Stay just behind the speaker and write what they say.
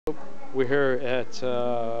We're here at,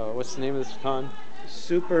 what's the name of this con?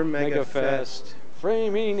 Super Megafest.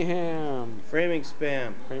 Framingham. Framing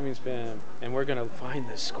spam. Framing spam. And we're going to find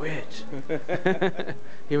the squid.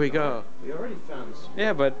 Here we go. We already found the squid.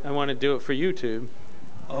 Yeah, but I want to do it for YouTube.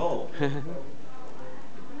 Oh.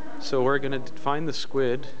 So we're going to find the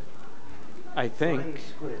squid, I think. Find the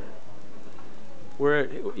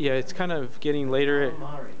squid. Yeah, it's kind of getting later.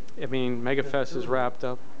 I mean, Megafest is wrapped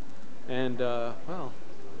up. And, well.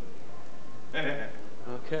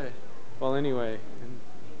 Okay. Well, anyway, and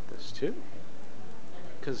this too.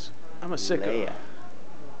 Because I'm a sicko. Leia.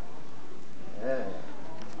 Yeah.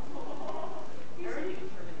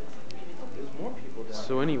 There's more people down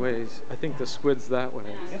So anyways, I think the squid's that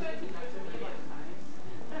way.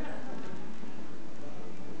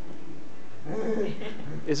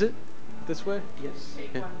 Is it this way? Yes.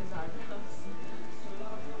 Yeah.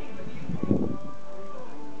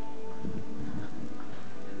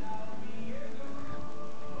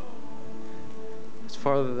 It's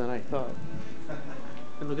farther than I thought.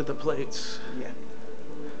 And look at the plates. Yeah.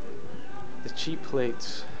 The cheap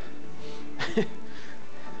plates.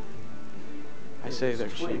 I say they're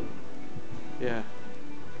cheap. Yeah.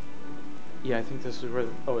 Yeah, I think this is where.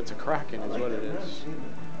 Oh, it's a Kraken, is what it is.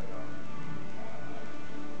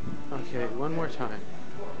 Okay, one more time.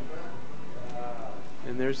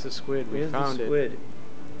 And there's the squid. We found it. Squid.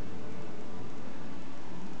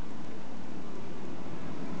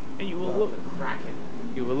 And you will look. Kraken.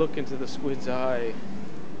 You will look into the squid's eye,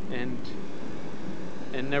 and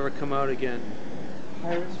never come out again.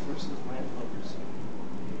 Pirates versus landlubbers.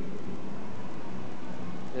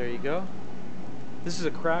 There you go. This is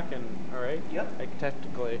a Kraken, all right? Yep. Like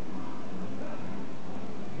technically.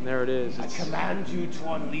 And there it is. I command you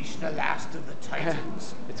to unleash the last of the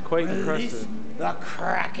Titans. It's quite Release impressive. the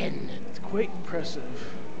Kraken. It's quite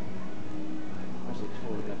impressive. I was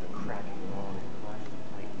totally got the Kraken wrong. Clash of the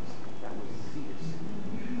Titans. That was Zeus.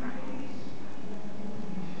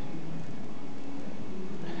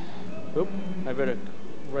 Oop, I better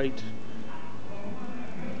write.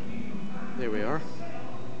 There we are.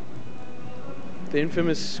 The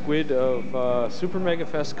infamous squid of Super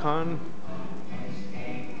Megafest Con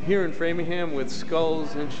here in Framingham with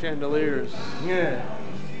skulls and chandeliers. Yeah.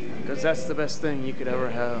 Because that's the best thing you could ever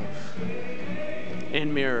have.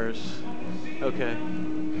 And mirrors. Okay.